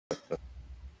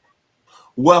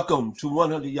Welcome to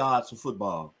 100 Yards of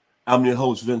Football. I'm your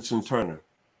host, Vincent Turner.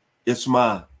 It's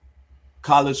my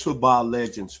college football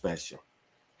legend special.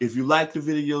 If you like the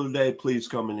video today, please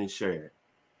come in and share it.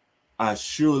 I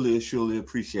surely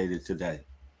appreciate it today.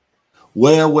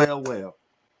 Well.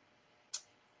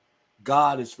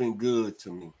 God has been good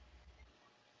to me.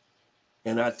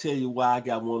 And I tell you why, I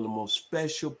got one of the most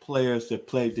special players that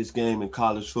played this game in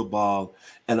college football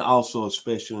and also a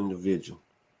special individual.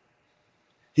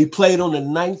 He played on the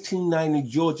 1990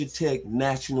 Georgia Tech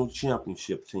National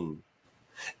Championship team.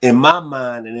 In my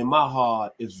mind and in my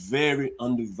heart, is very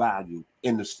undervalued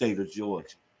in the state of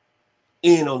Georgia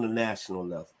and on the national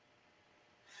level.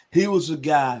 He was a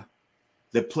guy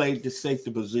that played the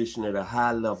safety position at a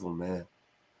high level, man.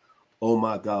 Oh,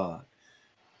 my God.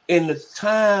 In the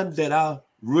time that I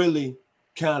really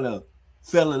kind of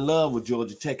fell in love with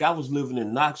Georgia Tech, I was living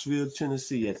in Knoxville,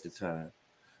 Tennessee at the time,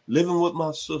 living with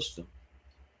my sister.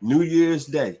 New Year's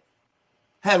Day.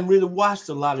 Hadn't really watched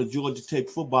a lot of Georgia Tech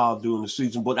football during the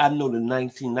season, but I know the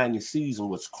 1990 season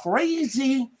was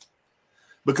crazy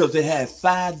because they had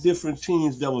 5 different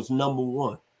teams that was number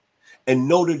one. And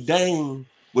Notre Dame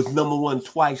was number one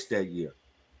twice that year.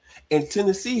 And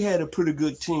Tennessee had a pretty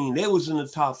good team. They was in the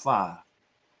top 5.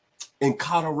 And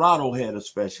Colorado had a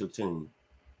special team.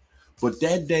 But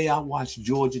that day I watched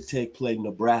Georgia Tech play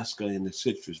Nebraska in the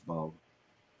Citrus Bowl.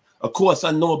 Of course, I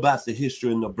know about the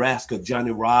history in Nebraska, Johnny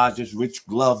Rogers, Rich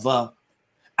Glover,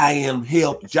 I Am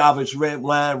Help, Jarvis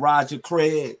Redwine, Roger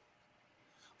Craig.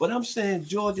 But I'm saying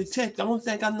Georgia Tech, the only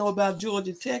thing I know about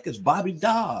Georgia Tech is Bobby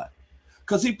Dodd,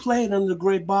 because he played under the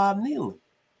great Bob Nealon.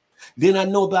 Then I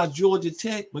know about Georgia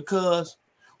Tech because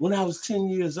when I was 10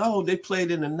 years old, they played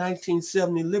in the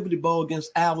 1970 Liberty Bowl against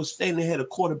Iowa State, and they had a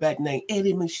quarterback named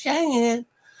Eddie McShann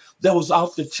that was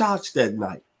off the charts that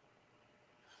night.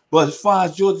 But as far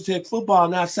as Georgia Tech football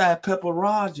and outside Pepper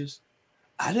Rogers,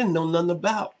 I didn't know nothing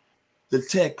about the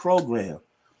Tech program.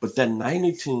 But that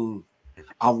 90 team,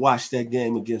 I watched that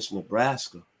game against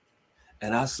Nebraska,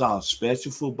 and I saw a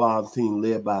special football team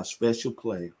led by a special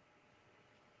player.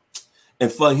 And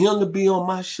for him to be on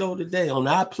my show today, on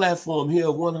our platform here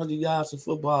at 100 Yards of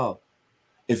Football,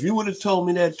 if you would have told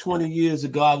me that 20 years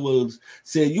ago, I would have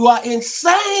said, you are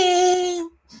insane.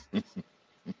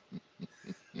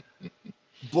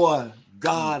 Boy,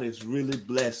 God has really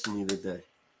blessed me today.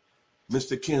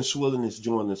 Mr. Ken Swilling is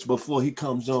joining us. Before he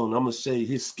comes on, I'm going to say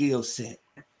his skill set,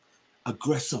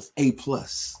 aggressive A+,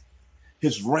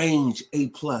 his range A+,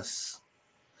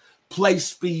 play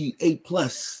speed A+,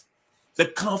 the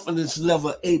confidence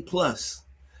level A+,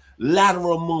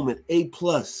 lateral movement A+,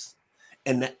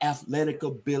 and the athletic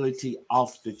ability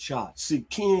off the chart. See,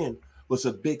 Ken was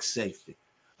a big safety,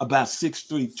 about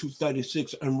 6'3",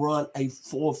 236, and run a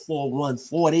 4.41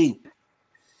 40.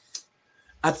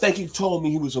 I think he told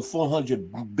me he was a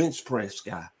 400 bench press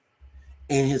guy,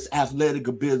 and his athletic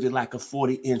ability like a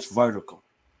 40-inch vertical.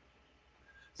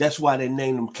 That's why they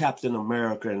named him Captain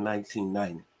America in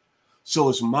 1990. So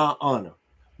it's my honor,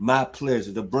 my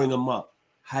pleasure to bring him up.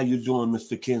 How you doing,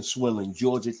 Mr. Ken Swilling,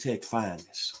 Georgia Tech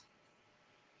finest?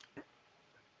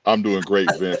 I'm doing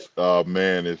great, Vince.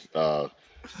 Man, it's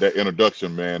that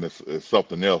introduction, man, is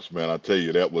something else, man. I tell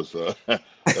you, that's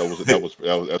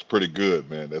pretty good,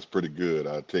 man. That's pretty good.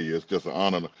 I tell you, it's just an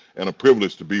honor and a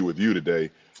privilege to be with you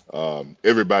today.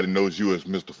 Everybody knows you as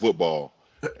Mr. Football,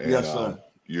 and Yes, sir.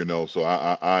 so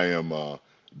I am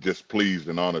just pleased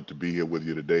and honored to be here with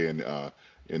you today, and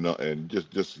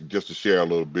just to share a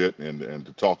little bit and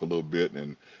to talk a little bit,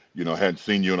 and I hadn't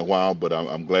seen you in a while, but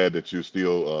I'm glad that you're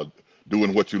still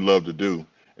doing what you love to do,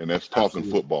 and that's talking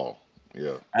Absolutely. Football.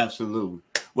 Yeah, absolutely.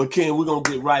 Well, Ken, we're going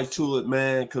to get right to it,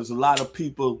 man, because a lot of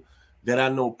people that I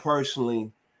know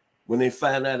personally, when they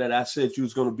find out that I said you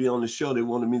was going to be on the show, they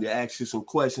wanted me to ask you some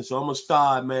questions. So I'm going to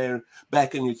start, man,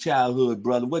 back in your childhood,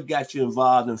 brother. What got you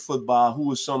involved in football? Who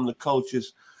were some of the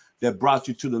coaches that brought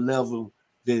you to the level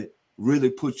that really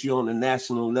put you on the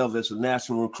national level as a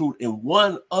national recruit? And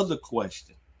one other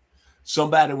question.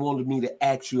 Somebody wanted me to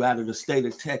ask you out of the state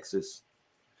of Texas.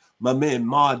 My man,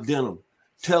 Mark Denham.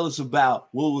 Tell us about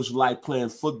what it was like playing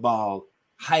football,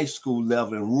 high school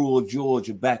level in rural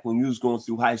Georgia back when you was going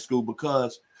through high school,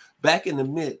 because back in the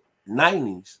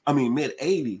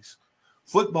mid-80s,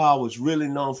 football was really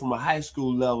known from a high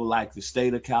school level, like the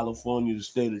state of California, the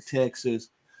state of Texas,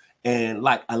 and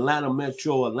like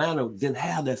Metro Atlanta didn't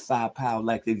have that firepower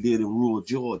like they did in rural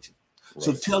Georgia. Right.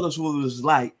 So tell us what it was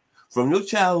like from your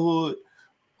childhood,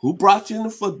 who brought you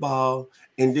into football,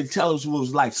 and then tell us what it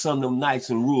was like some of them nights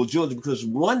in rural Georgia. Because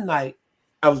one night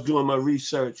I was doing my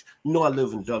research. I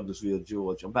live in Douglasville,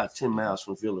 Georgia. I'm about 10 miles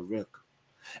from Villa Rica.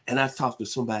 And I talked to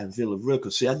somebody in Villa Rica.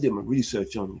 See, I did my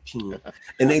research on you, Ken.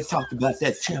 And they talked about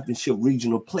that championship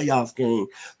regional playoff game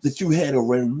that you had a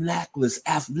miraculous,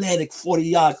 athletic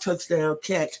 40-yard touchdown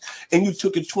catch, and you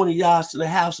took it 20 yards to the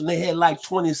house, and they had like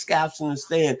 20 scouts in the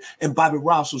stand, and Bobby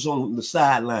Ross was on the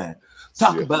sideline.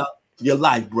 Talk about your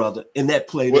life, brother, and that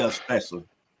play there especially.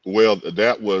 Well,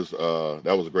 that was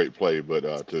a great play,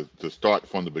 but to start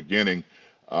from the beginning,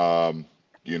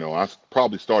 I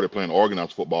probably started playing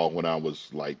organized football when I was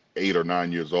like 8 or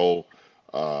 9 years old.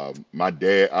 My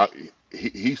dad,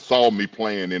 he saw me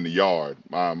playing in the yard.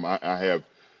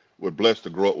 We're blessed to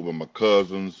grow up with my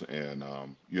cousins, and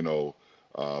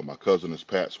my cousin is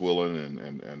Pat Swilling,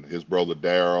 and his brother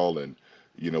Daryl, and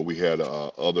we had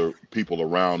other people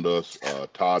around us,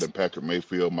 Todd and Patrick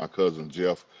Mayfield, my cousin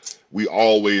Jeff. We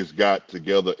always got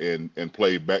together and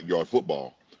played backyard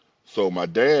football. So my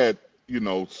dad,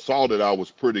 saw that I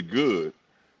was pretty good,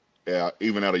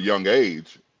 even at a young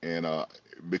age, and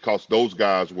because those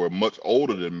guys were much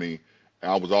older than me,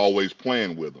 I was always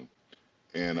playing with them,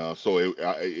 and so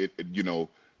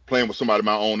playing with somebody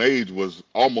my own age was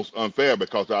almost unfair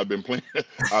because I've been playing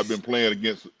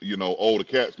against older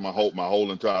cats my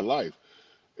whole entire life,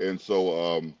 and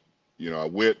so I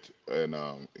went and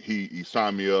he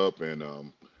signed me up, and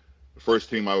the first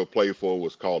team I would play for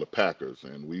was called the Packers,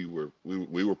 and we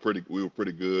were pretty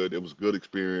good. It was a good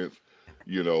experience,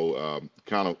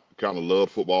 kind of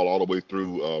loved football all the way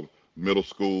through middle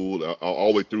school,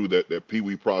 all the way through that Pee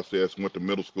Wee process. Went to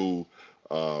middle school,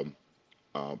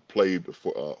 played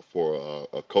for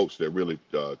a coach that really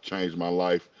changed my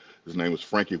life. His name was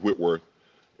Frankie Whitworth,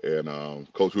 and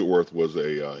Coach Whitworth was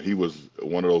he was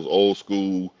one of those old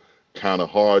school kind of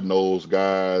hard nosed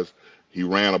guys. He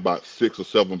ran about 6 or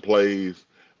 7 plays,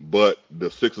 but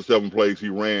the 6 or 7 plays he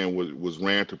ran was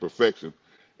ran to perfection.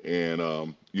 And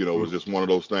it was just one of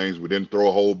those things. We didn't throw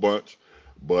a whole bunch,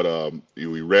 but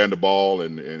we ran the ball,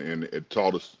 and it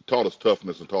taught us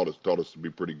toughness, and taught us to be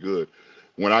pretty good.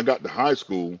 When I got to high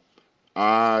school,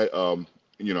 I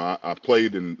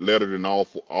played and lettered in all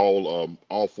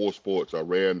 4 sports. I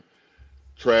ran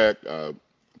track,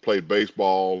 played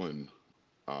baseball, and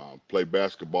played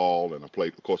basketball, and of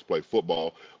course played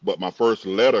football. But my first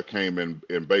letter came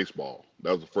in baseball.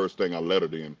 That was the first thing I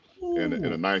lettered in. And in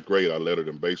the 9th grade, I lettered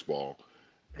in baseball,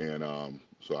 and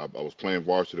so I was playing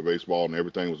varsity baseball, and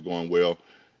everything was going well.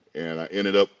 And I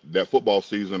ended up that football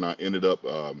season. I ended up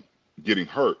getting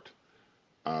hurt.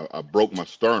 I broke my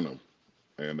sternum,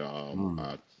 and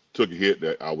I took a hit.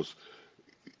 That I was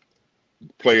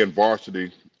playing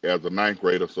varsity as a 9th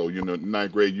grader. So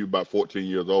 9th grade, you about 14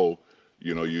 years old.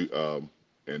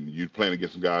 And you playing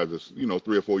against some guys that's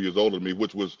 3 or 4 years older than me,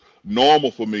 which was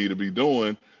normal for me to be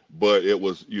doing. But it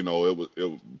was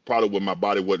probably when my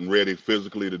body wasn't ready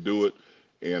physically to do it,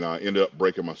 and I ended up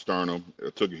breaking my sternum.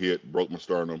 I took a hit, broke my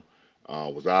sternum,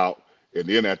 was out. And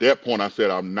then at that point, I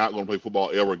said, I'm not going to play football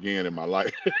ever again in my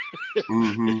life.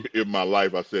 In my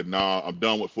life, I said, nah, I'm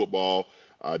done with football.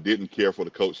 I didn't care for the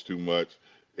coach too much,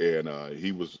 and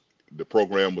the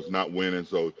program was not winning.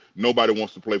 So nobody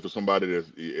wants to play for somebody that's,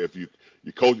 if you're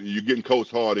getting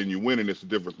coached hard and you're winning, it's a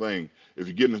different thing. If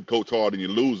you're getting coached hard and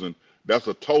you're losing, that's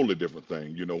a totally different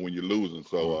thing, when you're losing.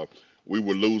 So we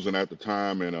were losing at the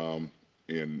time, and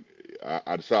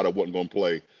I decided I wasn't going to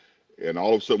play. And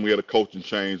all of a sudden, we had a coaching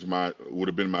change. Would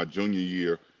have been my junior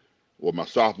year, or my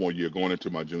sophomore year, going into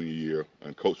my junior year.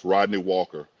 And Coach Rodney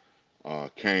Walker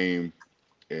came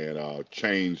and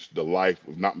changed the life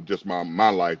of not just my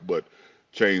life, but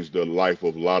changed the life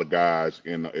of a lot of guys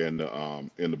in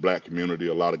the black community.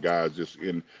 A lot of guys just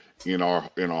in our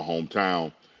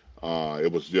hometown.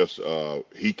 It was just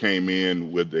he came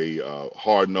in with a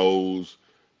hard nose,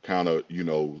 kind of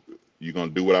you're gonna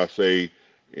do what I say,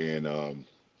 and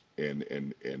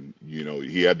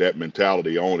he had that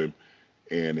mentality on him,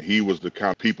 and he was the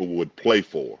kind of people would play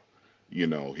for.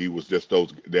 He was just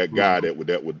that guy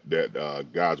that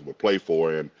guys would play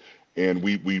for, and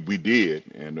we did,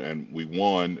 and we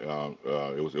won.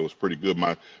 It was pretty good.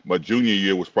 My junior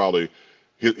year was probably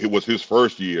it was his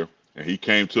first year, and he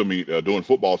came to me during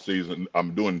football season.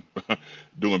 I'm doing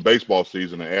baseball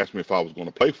season, and asked me if I was going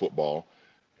to play football,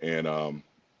 and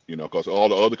because all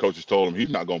the other coaches told him he's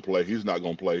not going to play. He's not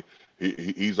going to play.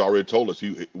 He's already told us.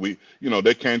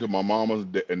 They came to my mama's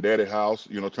and daddy's house,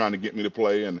 trying to get me to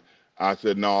play, and I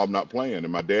said no, I'm not playing.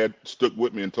 And my dad stuck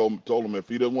with me and told him if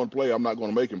he doesn't want to play, I'm not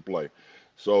going to make him play.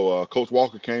 So Coach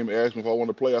Walker came and asked me if I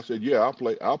wanted to play. I said yeah,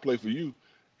 I'll play for you.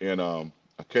 And I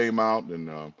came out,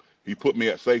 and he put me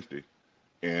at safety,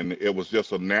 and it was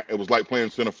just it was like playing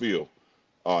center field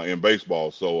in baseball.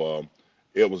 So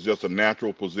it was just a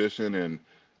natural position, and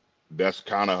that's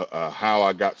kind of how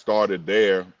I got started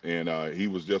there. And he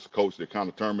was just a coach that kind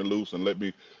of turned me loose and let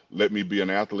me be an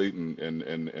athlete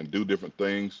and do different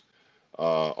things.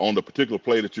 On the particular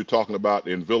play that you're talking about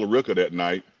in Villa Rica that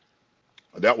night,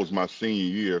 that was my senior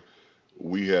year.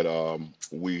 We had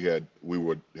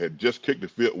just kicked the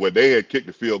field. Well, they had kicked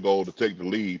the field goal to take the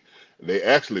lead. They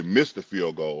actually missed the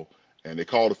field goal, and they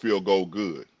called the field goal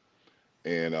good.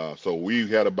 And so we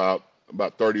had about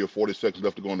 30 or 40 seconds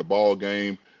left to go in the ball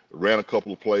game. Ran a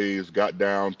couple of plays, got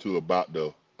down to about we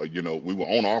were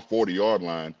on our 40-yard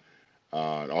line.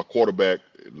 Our quarterback,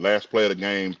 last play of the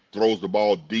game, throws the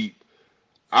ball deep.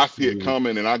 I see it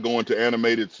coming, and I go into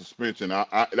animated suspension.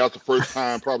 That's the first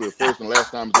time, probably the first and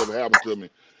last time it's ever happened to me.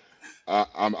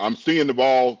 I'm seeing the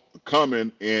ball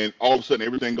coming, and all of a sudden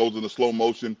everything goes into slow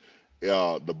motion.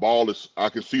 The ball is, I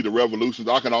can see the revolutions.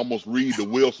 I can almost read the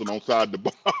Wilson onside the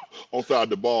ball, onside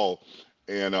the ball.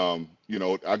 And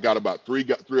I got about three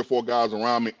or four guys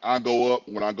around me. I go up.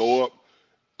 When I go up,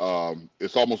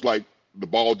 it's almost like the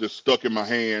ball just stuck in my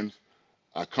hands.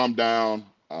 I come down,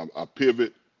 I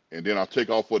pivot, and then I take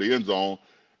off for the end zone.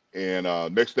 And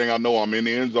next thing I know, I'm in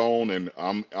the end zone, and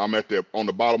I'm on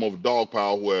the bottom of a dog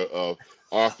pile where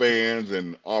our fans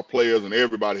and our players and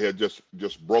everybody had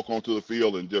just broke onto the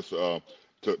field and just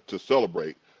to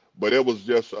celebrate. But it was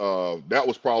just that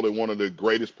was probably one of the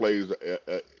greatest plays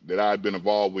that I had been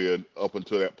involved with up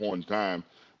until that point in time.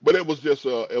 But it was just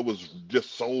so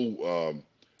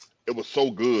it was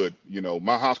so good.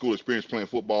 My high school experience playing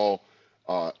football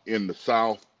in the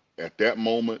South at that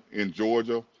moment in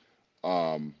Georgia.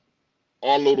 Our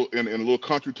little in a little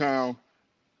country town,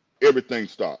 everything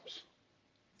stops.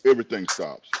 Everything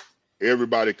stops.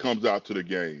 Everybody comes out to the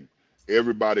game.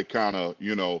 Everybody kind of,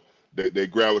 they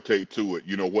gravitate to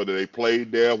it. Whether they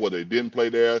played there, whether they didn't play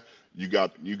there, you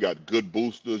got good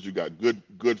boosters, you got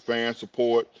good fan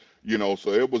support.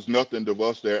 So it was nothing to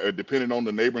us there. Depending on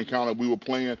the neighboring county we were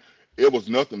playing, it was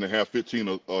nothing to have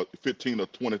 15 or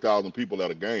 20,000 people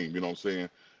at a game. You know what I'm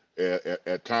saying?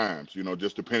 At times,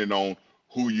 just depending on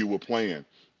who you were playing.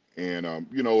 And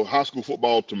high school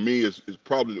football to me is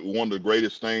probably one of the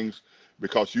greatest things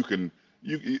because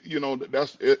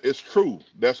it's true.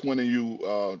 That's when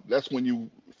you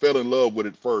fell in love with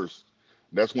it first.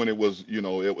 That's when it was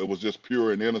it was just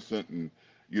pure and innocent, and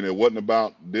it wasn't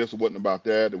about this, it wasn't about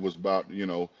that. It was about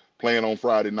playing on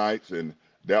Friday nights, and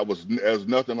that was as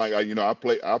nothing like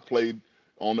I played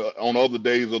on other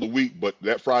days of the week, but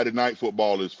that Friday night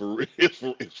football is for it's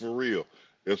for real.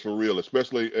 It's for real,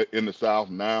 especially in the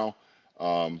South now.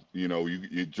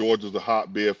 Georgia's a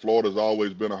hotbed. Florida's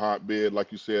always been a hotbed,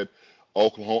 like you said.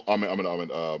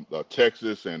 Oklahoma,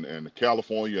 Texas and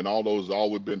California and all those have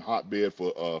always been hotbed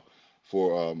for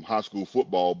high school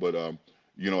football. But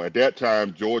at that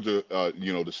time, Georgia,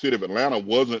 the city of Atlanta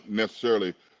wasn't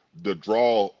necessarily the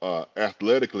draw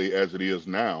athletically as it is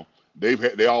now.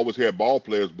 They always had ball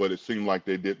players, but it seemed like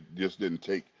they didn't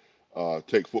take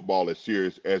football as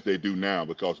serious as they do now,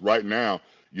 because right now,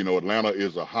 Atlanta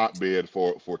is a hotbed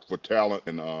for talent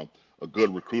and a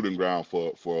good recruiting ground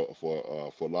for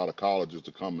a lot of colleges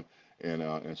to come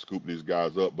and scoop these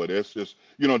guys up. But it's just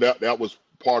that was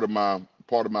part of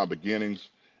my beginnings,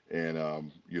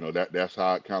 and that's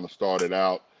how it kind of started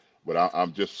out. But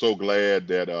I'm just so glad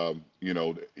that I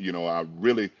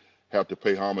really have to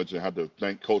pay homage and have to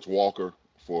thank Coach Walker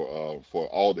for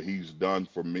all that he's done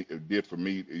for me,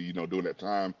 during that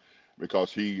time,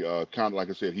 because he kind of, like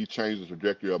I said, he changed the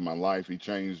trajectory of my life. He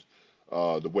changed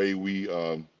the way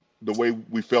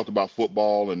we felt about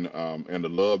football and the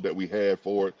love that we had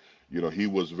for it. He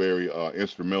was very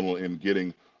instrumental in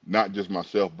getting not just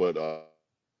myself, but a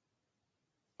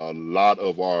lot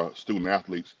of our student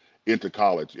athletes into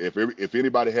college. If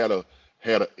anybody had an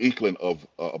inkling of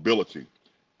ability,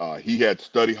 he had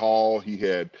study hall. He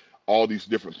had all these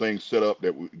different things set up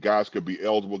that guys could be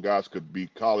eligible, guys could be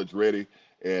college ready,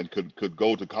 and could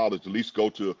go to college. At least go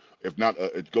to, if not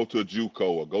go to a JUCO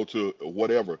or go to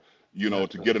whatever,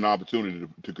 to get an opportunity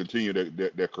to continue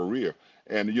their career.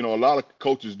 And a lot of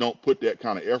coaches don't put that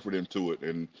kind of effort into it.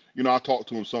 And I talked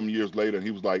to him some years later, and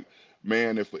he was like,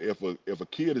 "Man, if a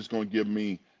kid is going to give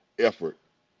me effort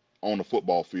on the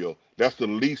football field, that's the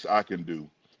least I can do,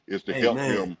 is to help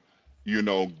Amen. him,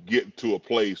 get to a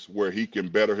place where he can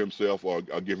better himself, or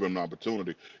give him an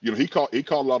opportunity." He caught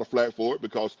a lot of flack for it,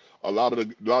 because a lot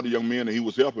of young men that he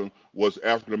was helping was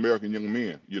African American young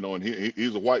men, and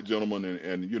he's a white gentleman,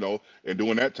 and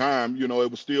during that time,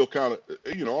 it was still kind of,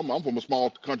 I'm from a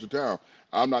small country town.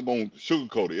 I'm not going to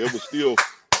sugarcoat it. It was still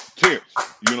tense,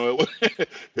 it was,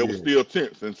 it was Yeah. still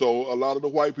tense, and so a lot of the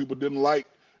white people didn't like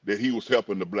that he was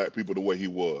helping the black people the way he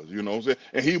was. You know what I'm saying?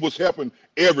 And he was helping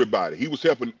everybody. He was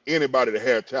helping anybody that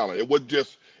had talent. It wasn't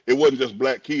just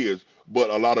black kids, but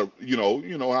a lot of you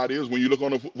know how it is when you look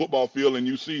on the football field and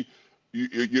you see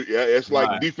it's like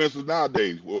Right. defenses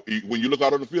nowadays. When you look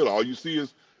out on the field, all you see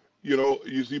is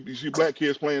you see black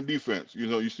kids playing defense.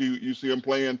 You see them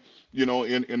playing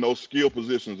in those skill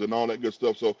positions and all that good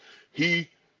stuff. So he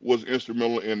was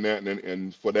instrumental in that,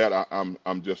 and for that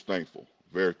I'm just thankful,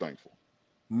 very thankful.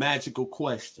 Magical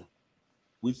question.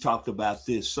 We've talked about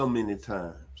this so many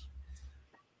times.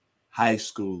 High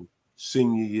school,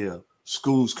 senior year,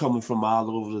 schools coming from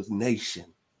all over the nation.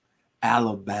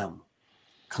 Alabama,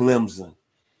 Clemson,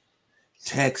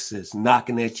 Texas,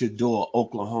 knocking at your door,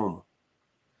 Oklahoma.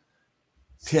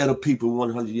 Tell the people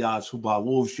 100 yards football.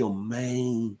 What was your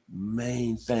main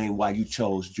thing why you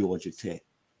chose Georgia Tech?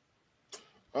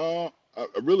 I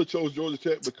really chose Georgia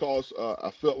Tech because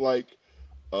I felt like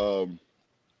um,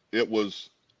 it was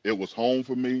home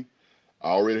for me. I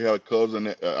already had a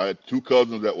cousin. I had two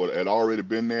cousins that had already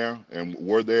been there and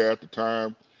were there at the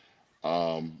time.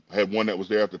 Had one that was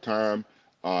there at the time,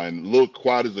 and little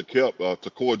quiet as it kept.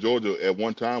 Toccoa, Georgia, at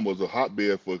one time was a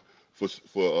hotbed for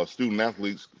student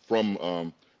athletes from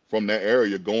that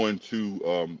area going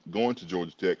to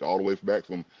Georgia Tech, all the way back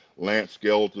from Lance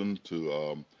Skelton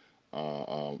to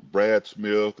Brad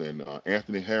Smith and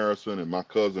Anthony Harrison and my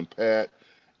cousin Pat,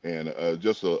 and a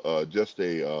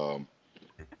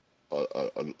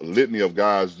litany of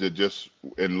guys that just,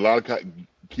 and a lot of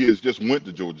kids just went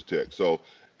to Georgia Tech. So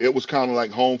it was kind of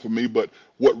like home for me. But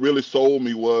what really sold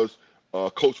me was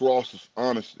Coach Ross's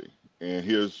honesty and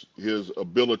his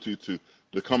ability to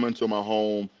come into my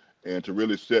home and to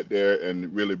really sit there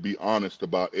and really be honest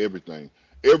about everything.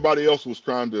 Everybody else was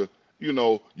trying to, you're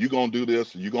going to do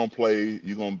this, you're going to play,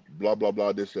 you're going to blah, blah,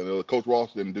 blah, this and that. Coach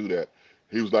Ross didn't do that.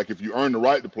 He was like, if you earn the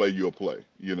right to play, you'll play.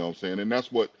 You know what I'm saying? And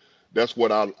that's what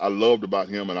I loved about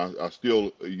him. And I still,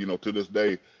 to this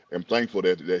day, am thankful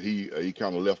that he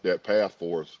kind of left that path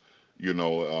for us,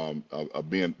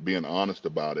 being honest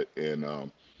about it.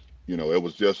 And, it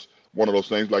was just one of those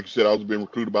things. Like you said, I was being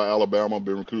recruited by Alabama,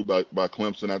 being recruited by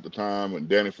Clemson at the time, and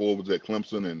Danny Ford was at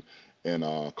Clemson,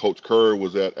 and Coach Kerr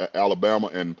was at Alabama.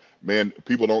 And man,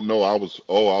 people don't know I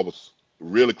was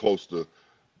really close to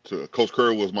Coach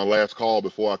Kerr. Was my last call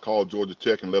before I called Georgia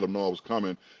Tech and let them know I was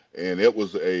coming. And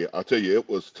I tell you, it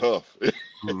was tough.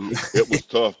 It was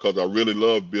tough because I really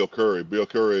loved Bill Curry. Bill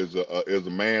Curry is a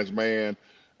man's man.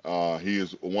 He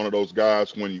is one of those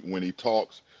guys when he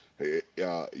talks,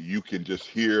 you can just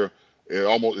hear.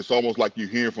 It's almost like you're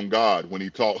hearing from God when he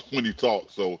talks.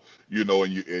 So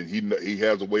and he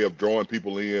has a way of drawing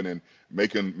people in and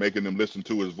making them listen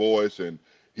to his voice. And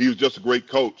he was just a great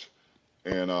coach.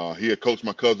 And he had coached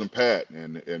my cousin Pat,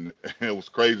 and it was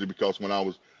crazy because when I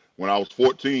was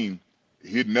 14,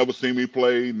 he'd never seen me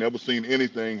play, never seen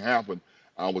anything happen.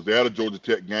 I was at a Georgia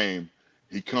Tech game.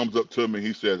 He comes up to me,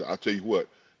 he says, "I tell you what,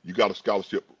 you got a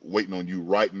scholarship waiting on you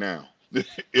right now.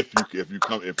 if you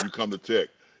come to Tech,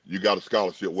 you got a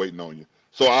scholarship waiting on you."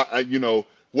 So I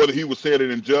whether he was saying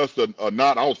it in jest or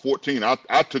not, I was 14.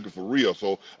 I took it for real.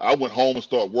 So I went home and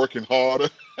started working harder,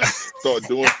 start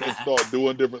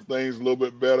doing different things a little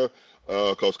bit better.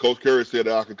 Because Coach Curry said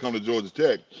that I could come to Georgia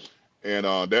Tech, and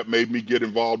that made me get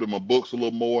involved in my books a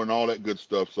little more and all that good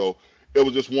stuff. So it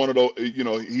was just one of those.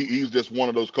 He's just one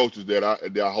of those coaches that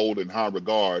I hold in high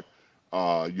regard.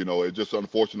 It's just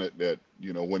unfortunate that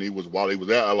while he was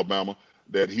at Alabama,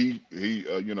 that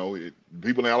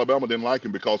people in Alabama didn't like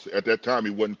him because at that time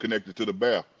he wasn't connected to the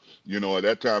Bear. At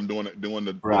that time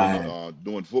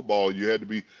doing football, you had to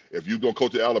be, if you don't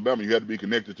coach at Alabama, you had to be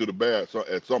connected to the Bear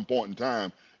at some point in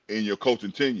time in your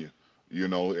coaching tenure.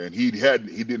 And he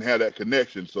didn't have that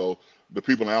connection, so the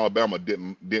people in Alabama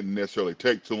didn't necessarily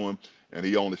take to him, and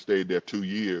he only stayed there 2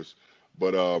 years.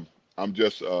 But I'm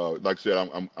just like I said,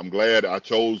 I'm glad I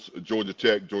chose Georgia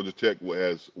Tech. Georgia Tech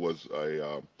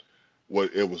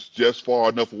it was just far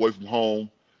enough away from home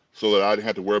so that I didn't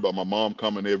have to worry about my mom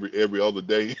coming every other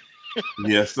day.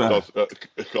 Yes, sir.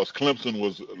 Because Clemson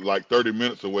was like 30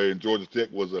 minutes away and Georgia Tech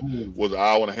was an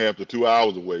hour and a half to 2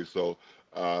 hours away. So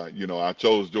I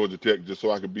chose Georgia Tech just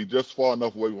so I could be just far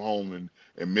enough away from home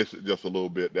and miss it just a little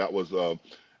bit. That was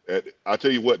I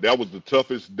tell you what, that was the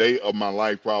toughest day of my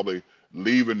life, probably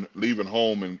leaving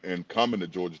home and coming to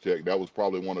Georgia Tech. That was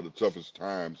probably one of the toughest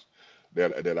times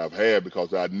that I've had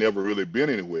because I'd never really been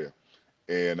anywhere.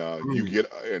 And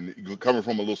coming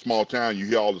from a little small town, you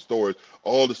hear all the stories.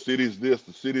 Oh, the city's this,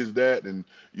 the city's that, and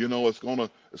it's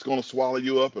gonna swallow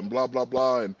you up and blah blah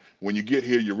blah. And when you get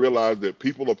here, you realize that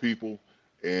people are people,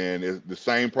 And it's the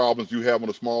same problems you have in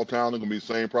a small town are gonna be the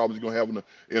same problems you're gonna have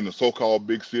in the so-called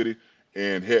big city.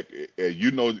 And heck,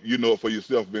 you know it for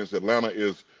yourself, Vince. Atlanta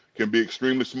can be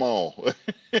extremely small.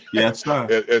 Yes, sir.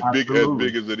 As Absolutely.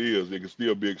 big as it is, it can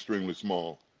still be extremely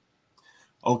small.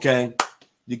 Okay.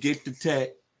 You get the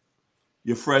Tech,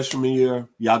 your freshman year,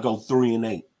 y'all go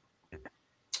 3-8.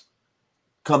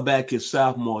 Come back your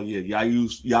sophomore year,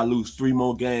 y'all lose 3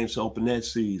 more games to open that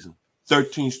season.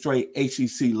 13 straight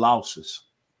ACC losses.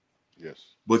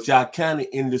 Yes, But y'all kind of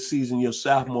end the season your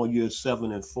sophomore year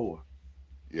 7-4.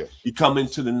 yes. You come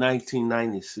into the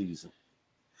 1990 season.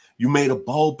 You made a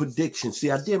bold prediction.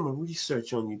 See, I did my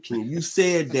research on you, Ken. You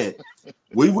said that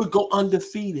we would go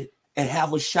undefeated and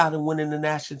have a shot at winning the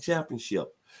national championship.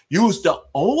 You was the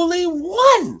only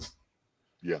one.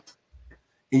 Yeah,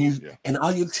 yeah. And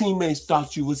all your teammates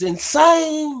thought you was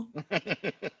insane.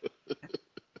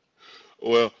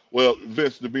 Well,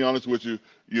 Vince. To be honest with you,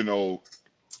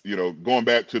 going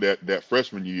back to that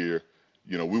freshman year,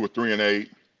 we were 3-8.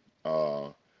 Uh,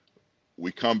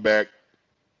 we come back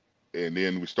and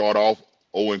then we start off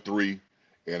 0-3.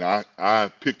 And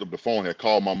I picked up the phone, had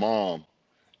called my mom,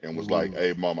 and was like,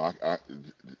 "Hey, mom, I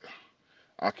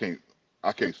can't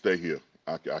I can't stay here.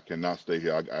 I cannot stay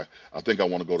here. I think I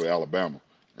want to go to Alabama."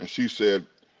 And she said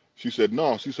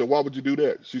no. She said, "Why would you do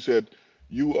that?" She said,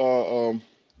 "You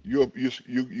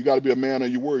you got to be a man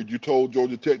of your word. You told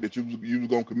Georgia Tech that you was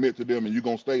gonna commit to them and you're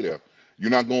gonna stay there.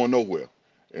 You're not going nowhere."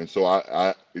 And so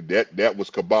that was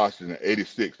kibosh in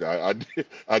 '86.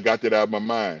 I got that out of my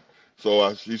mind.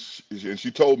 So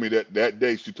she told me that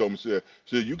day. She told me, she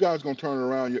said, "You guys gonna turn it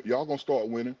around. Y'all gonna start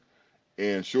winning."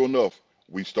 And sure enough,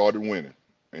 we started winning.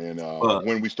 And But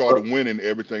when we started winning,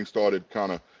 everything started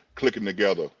kind of clicking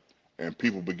together, and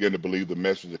people began to believe the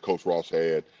message that Coach Ross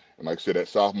had. And like I said, that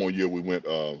sophomore year we went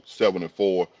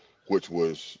 7-4, which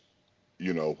was,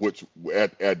 which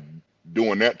at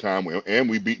during that time, and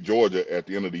we beat Georgia at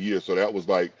the end of the year. So that was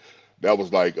like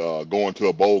going to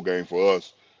a bowl game for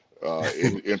us.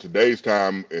 In today's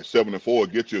time, at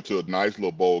 7-4, get you to a nice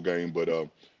little bowl game, but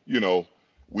you know,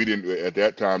 we didn't at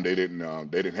that time. They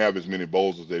didn't have as many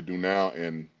bowls as they do now,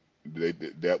 and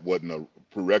that wasn't a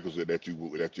prerequisite that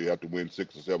you have to win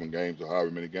 6 or 7 games or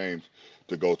however many games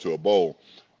to go to a bowl.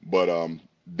 But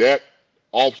that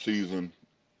off season,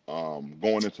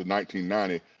 going into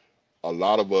 1990, a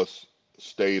lot of us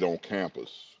stayed on campus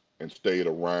and stayed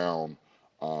around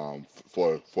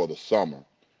for the summer.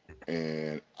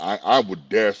 And I would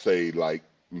dare say like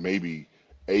maybe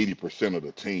 80% of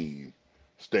the team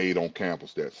stayed on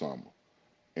campus that summer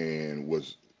and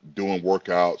was doing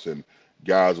workouts, and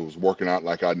guys was working out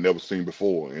like I'd never seen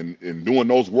before. And doing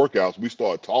those workouts, we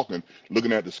started talking,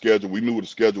 looking at the schedule. We knew what the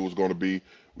schedule was going to be.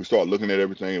 We started looking at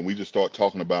everything, and we just started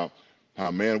talking about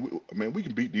how, man, we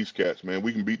can beat these cats, man.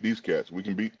 We can beat these cats. We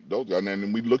can beat those guys. And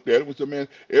then we looked at it and said, man,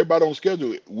 everybody on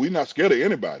schedule, we're not scared of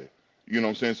anybody. You know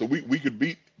what I'm saying? So we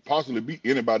could possibly beat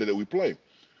anybody that we play.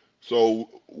 So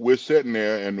we're sitting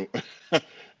there, and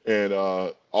and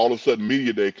all of a sudden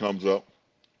media day comes up.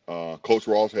 Coach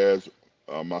Ross has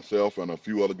myself and a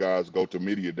few other guys go to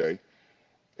media day,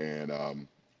 and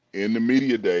in the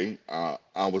media day, I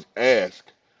was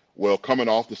asked, well, coming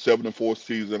off the 7-4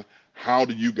 season, how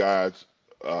do you guys,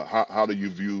 how do you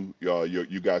view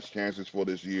you guys' chances for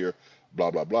this year?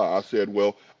 Blah blah blah. I said,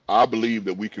 well, I believe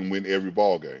that we can win every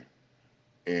ball game,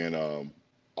 and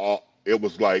it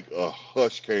was like a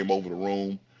hush came over the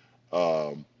room.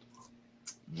 Um,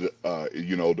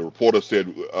 the reporter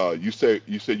said, you said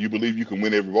you believe you can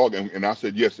win every ball game, and I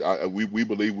said yes. We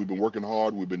believe. We've been working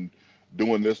hard. We've been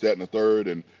doing this, that, and the third,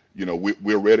 and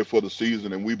we're ready for the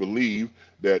season, and we believe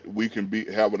that we can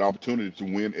have an opportunity to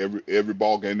win every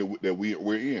ball game that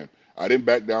we're in. I didn't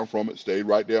back down from it. Stayed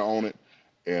right there on it.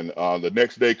 And the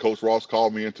next day, Coach Ross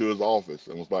called me into his office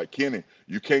and was like, "Kenny,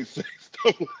 you can't say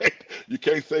stuff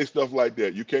like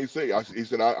that. You can't say." He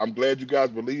said, "I'm glad you guys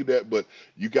believe that, but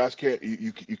you guys can't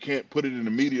you can't put it in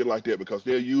the media like that because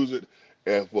they'll use it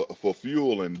for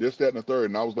fuel and this, that, and the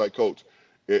third." And I was like, "Coach,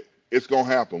 it's gonna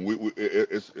happen.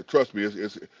 Trust me.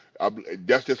 I,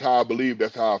 that's just how I believe.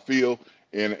 That's how I feel,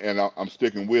 and I'm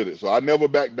sticking with it. So I never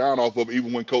backed down off of it,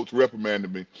 even when Coach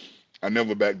reprimanded me. I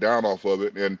never backed down off of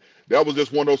it, and that was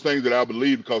just one of those things that I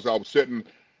believe because I was sitting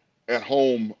at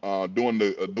home doing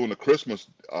the Christmas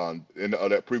in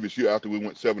that previous year after we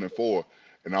went 7-4,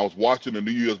 and I was watching the New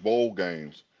Year's Bowl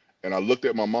games, and I looked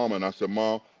at my mama and I said,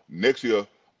 "Mom, next year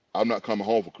I'm not coming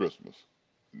home for Christmas.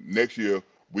 Next year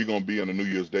we're gonna be in a New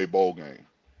Year's Day bowl game."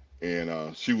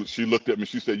 And she looked at me.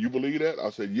 She said, "You believe that?" I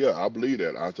said, "Yeah, I believe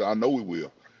that." I said, "I know we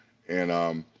will."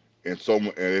 And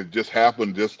it just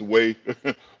happened just the way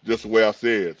just the way I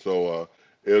said. So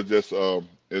it was just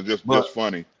just But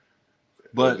funny. It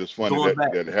was but just funny going that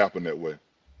back that it happened that way.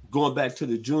 going back to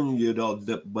the junior year though,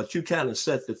 but you kind of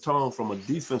set the tone from a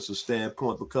defensive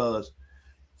standpoint because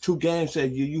 2 games that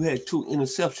year you had 2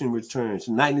 interception returns,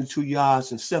 92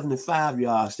 yards and 75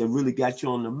 yards that really got you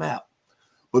on the map.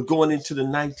 But going into the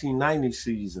 1990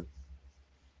 season,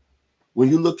 when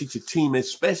you look at your team,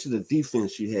 especially the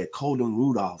defense, you had Colin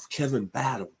Rudolph, Kevin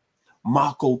Battle,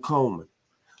 Marco Coleman,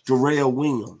 Darrell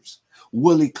Williams,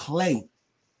 Willie Clay,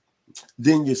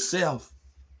 then yourself.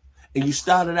 And you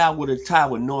started out with a tie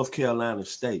with North Carolina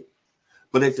State.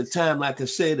 But at the time, like I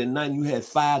said, at 9, you had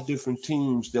 5 different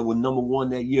teams that were number 1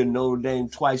 that year, Notre Dame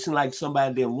twice, and like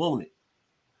somebody didn't want it.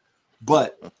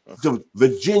 But the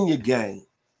Virginia game,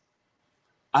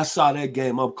 I saw that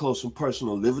game up close and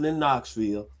personal, living in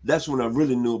Knoxville. That's when I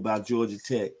really knew about Georgia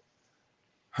Tech.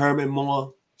 Herman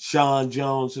Moore, Sean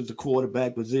Jones at the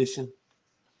quarterback position.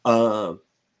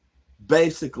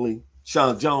 Basically,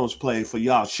 Sean Jones played for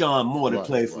y'all. Sean Moore that Right,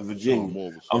 played for right. Sean Virginia.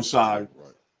 Moore was I'm sorry.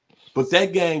 right. But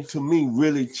that game to me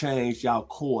really changed y'all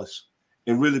course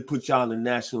and really put y'all on the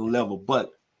national level.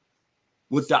 But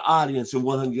with the audience of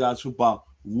 100 Yards Football,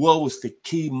 what was the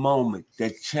key moment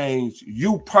that changed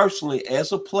you personally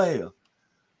as a player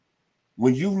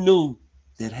when you knew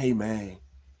that, hey, man,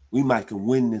 we might can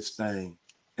win this thing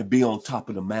and be on top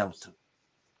of the mountain?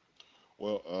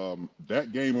 Well,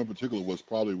 that game in particular was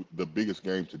probably the biggest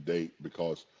game to date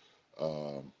because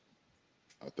um,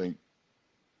 I think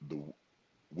the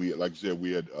we like you said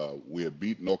we had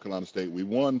beat North Carolina State. We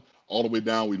won all the way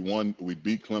down. We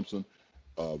beat Clemson.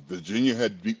 Virginia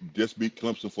had just beat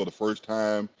Clemson for the first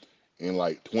time in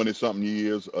like 20 something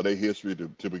years of their history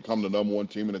to become the number 1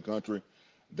 team in the country.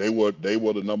 They were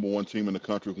the number 1 team in the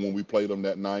country when we played them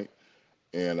that night,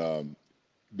 and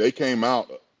they came out.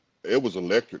 It was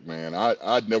electric, man.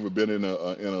 I'd never been in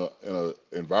a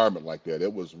environment like that.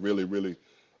 It was really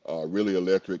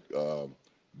electric.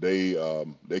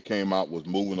 They came out, was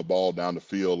moving the ball down the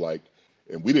field like,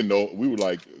 and we didn't know. We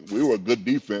were a good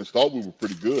defense. Thought we were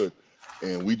pretty good,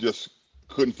 and we just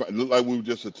couldn't find. It looked like we were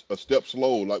just a step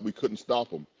slow. Like we couldn't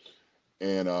stop them.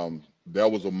 And there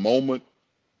was a moment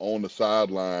on the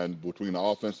sideline between the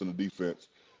offense and the defense.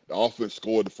 The offense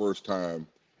scored the first time,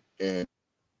 and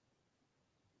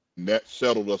that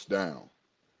settled us down.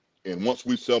 And once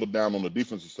we settled down on the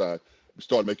defensive side, we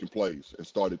started making plays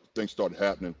and things started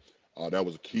happening. That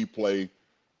was a key play.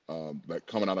 Like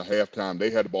coming out of halftime, they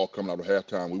had the ball coming out of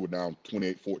halftime. We were down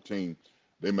 28-14.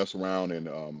 They mess around,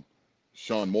 and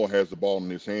Sean Moore has the ball in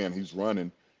his hand. He's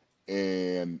running,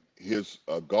 and his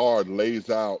guard lays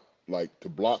out like to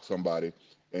block somebody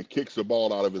and kicks the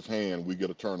ball out of his hand. We get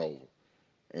a turnover.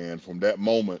 And from that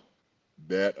moment,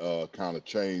 that kind of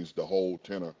changed the whole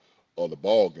tenor of the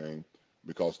ball game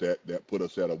because that put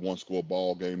us at a 1-score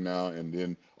ball game now, and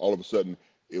then all of a sudden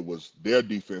it was their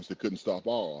defense that couldn't stop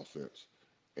our offense,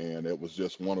 and it was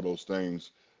just one of those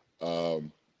things. Um,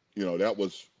 that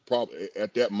was probably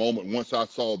at that moment. Once I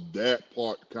saw that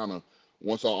part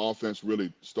once our offense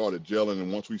really started gelling,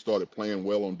 and once we started playing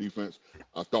well on defense,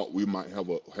 I thought we might have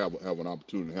an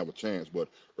opportunity to have a chance. But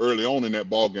early on in that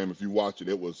ball game, if you watch it,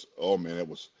 it was, oh man, it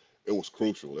was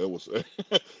crucial. It was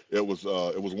it was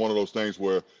one of those things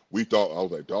where we thought, I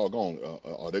was like, doggone,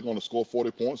 are they going to score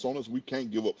 40 points on us? We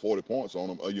can't give up 40 points on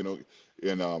them,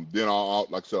 And then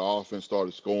like I said, our offense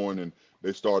started scoring and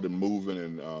they started moving,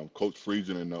 and Coach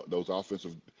Friesen and those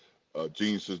offensive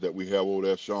geniuses that we have over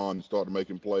there, Sean, started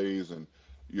making plays, and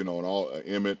and all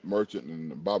Emmett Merchant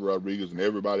and Bobby Rodriguez and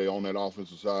everybody on that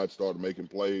offensive side started making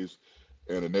plays,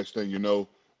 and the next thing you know,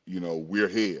 we're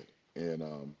ahead, and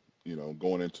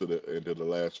going into the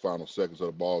last final seconds of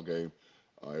the ball game,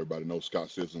 everybody knows Scott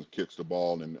Citizens kicks the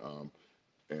ball and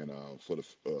for the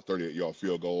 38-yard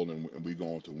field goal, and we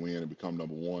go on to win and become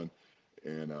number 1.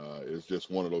 And it's just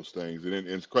one of those things. And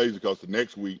it's crazy because the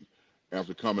next week,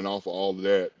 after coming off of all of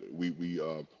that,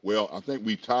 I think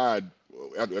we tied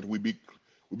after we beat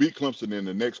Clemson. And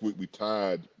the next week we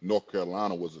tied North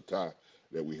Carolina, was a tie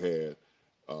that we had.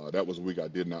 That was a week I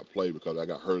did not play because I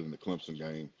got hurt in the Clemson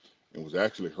game and was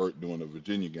actually hurt during the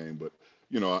Virginia game. But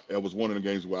it was one of the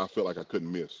games where I felt like I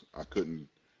couldn't miss. I couldn't.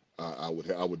 I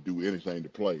would do anything to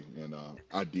play, and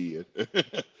I did.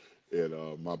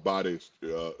 And my body's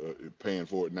paying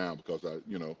for it now because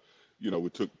we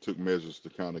took measures to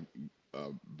kind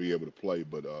of be able to play.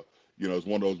 But it's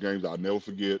one of those games I'll never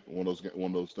forget. One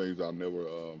of those things I'll never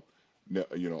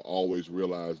always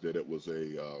realize that it was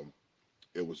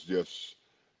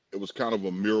kind of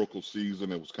a miracle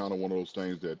season. It was kind of one of those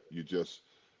things that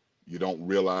you don't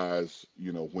realize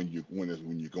when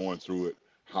you're going through it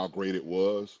how great it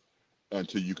was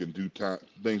until you can do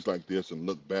things like this and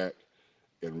look back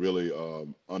really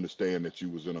understand that you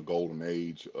was in a golden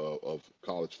age of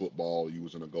college football. You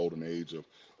was in a golden age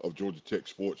of Georgia Tech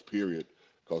sports, period.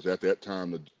 Because at that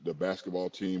time, the basketball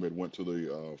team had went to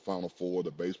the Final Four.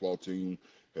 The baseball team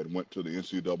had went to the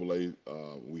NCAA.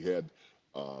 We had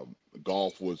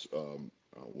golf was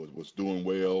doing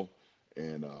well,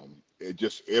 and it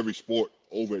just every sport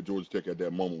over at Georgia Tech at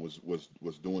that moment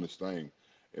was doing its thing,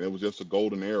 and it was just a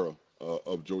golden era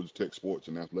of Georgia Tech sports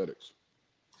and athletics.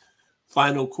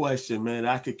 Final question, man.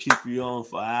 I could keep you on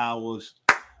for hours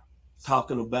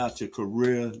talking about your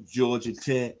career, Georgia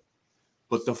Tech.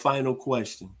 But the final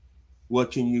question,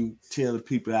 what can you tell the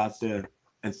people out there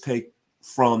and take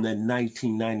from that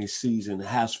 1990 season,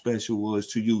 how special it was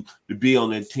to you to be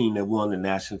on that team that won the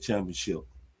national championship?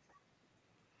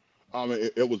 I mean,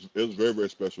 it was very, very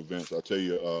special, Vince. I tell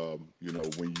you,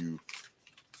 when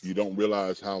you don't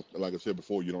realize how, like I said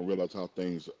before, you don't realize how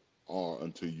things are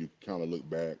until you kind of look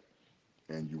back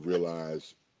and you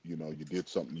realize, you did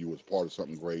something, you was part of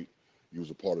something great, you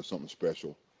was a part of something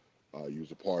special, you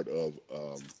was a part of,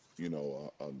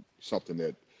 something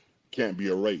that can't be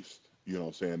erased. You know what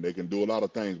I'm saying? They can do a lot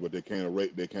of things, but they can't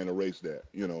erase that.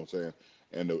 You know what I'm saying?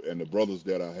 And the brothers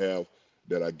that I have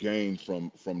that I gained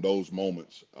from those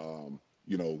moments,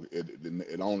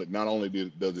 it only not only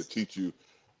does it teach you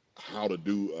how to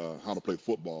play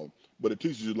football, but it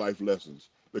teaches you life lessons,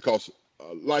 because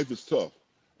life is tough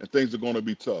and things are going to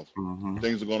be tough. Mm-hmm.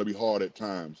 Things are going to be hard at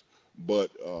times, but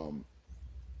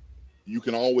you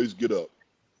can always get up.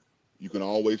 You can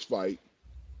always fight,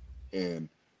 and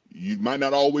you might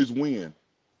not always win,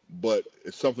 but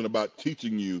it's something about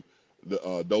teaching you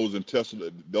those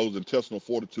intestinal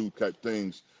fortitude type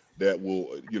things that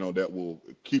will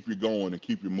keep you going and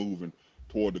keep you moving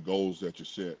toward the goals that you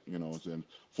set. And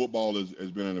football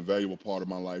has been an invaluable part of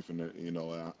my life, and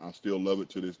I still love it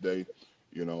to this day.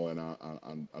 And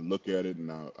I look at it,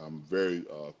 and I'm very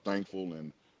thankful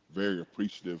and very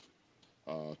appreciative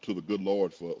to the good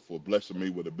Lord for blessing me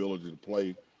with the ability to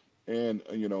play, and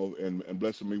and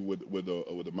blessing me with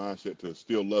the mindset to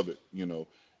still love it.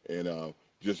 And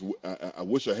I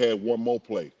wish I had one more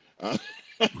play. And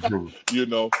that's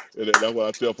what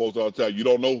I tell folks all the time. You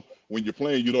don't know when you're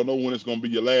playing. You don't know when it's going to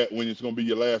be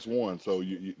your last one. So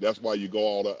that's why you go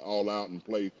all out and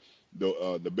play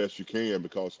the best you can,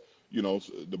 because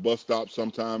the bus stop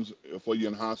sometimes for you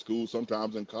in high school,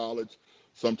 sometimes in college,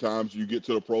 sometimes you get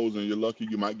to the pros and you're lucky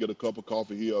you might get a cup of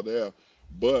coffee here or there,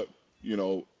 but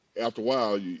after a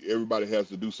while everybody has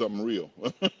to do something real.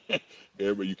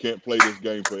 You can't play this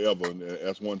game forever, and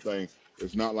that's one thing.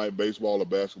 It's not like baseball or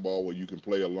basketball where you can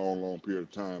play a long period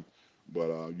of time, but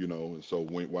so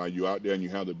while you're out there and you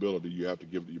have the ability, you have to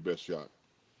give it your best shot.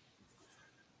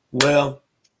 Well,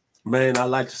 man, I'd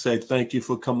like to say thank you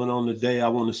for coming on today. I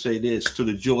want to say this to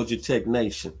the Georgia Tech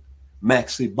Nation: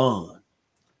 Maxie Bond,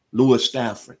 Louis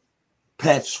Stafford,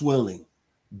 Pat Swilling,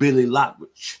 Billy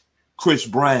Lockridge, Chris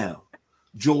Brown,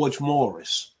 George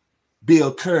Morris,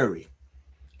 Bill Curry,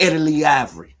 Eddie Lee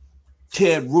Avery,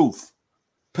 Ted Roof,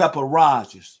 Pepper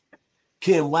Rogers,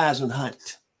 Ken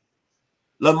Wisenhunt,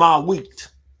 Lamar Wheat,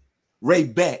 Ray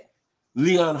Beck,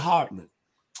 Leon Hartman.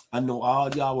 I know all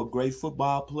y'all were great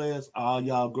football players, all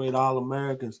y'all great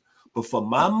All-Americans, but for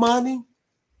my money,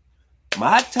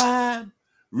 my time,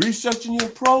 researching your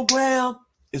program,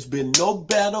 it's been no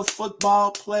better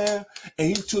football player, and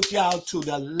he took y'all to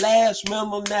the last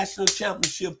memorable national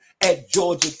championship at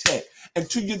Georgia Tech. And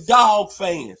to your dog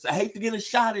fans, I hate to get a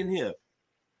shot in here.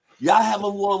 Y'all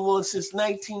haven't won one since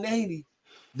 1980.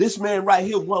 This man right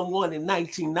here won one in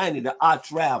 1990, the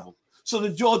arch rival. So the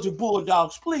Georgia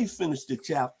Bulldogs, please finish the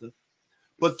chapter.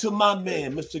 But to my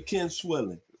man, Mr. Ken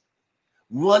Swilling,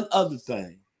 one other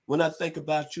thing. When I think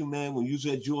about you, man, when you was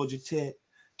at Georgia Tech,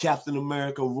 Captain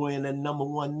America wearing that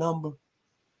 #1 number,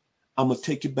 I'm going to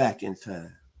take you back in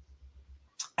time.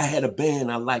 I had a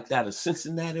band I liked out of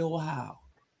Cincinnati, Ohio,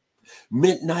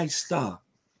 Midnight Star.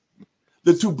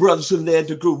 The two brothers who led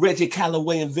the group, Reggie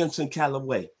Calloway and Vincent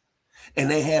Calloway. And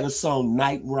they had a song,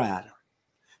 Night Rider.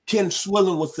 Ken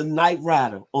Swilling was the Night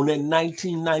Rider on that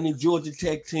 1990 Georgia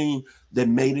Tech team that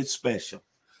made it special.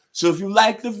 So if you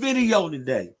like the video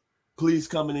today, please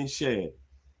come in and share it.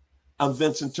 I'm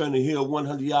Vincent Turner here at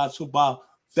 100 Yards Football.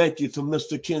 Thank you to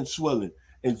Mr. Ken Swilling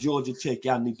and Georgia Tech.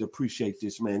 Y'all need to appreciate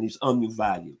this, man. He's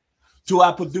undervalued. To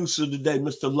our producer today,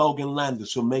 Mr. Logan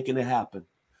Landers, for making it happen.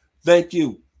 Thank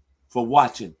you for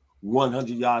watching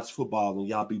 100 Yards Football, and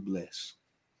y'all be blessed.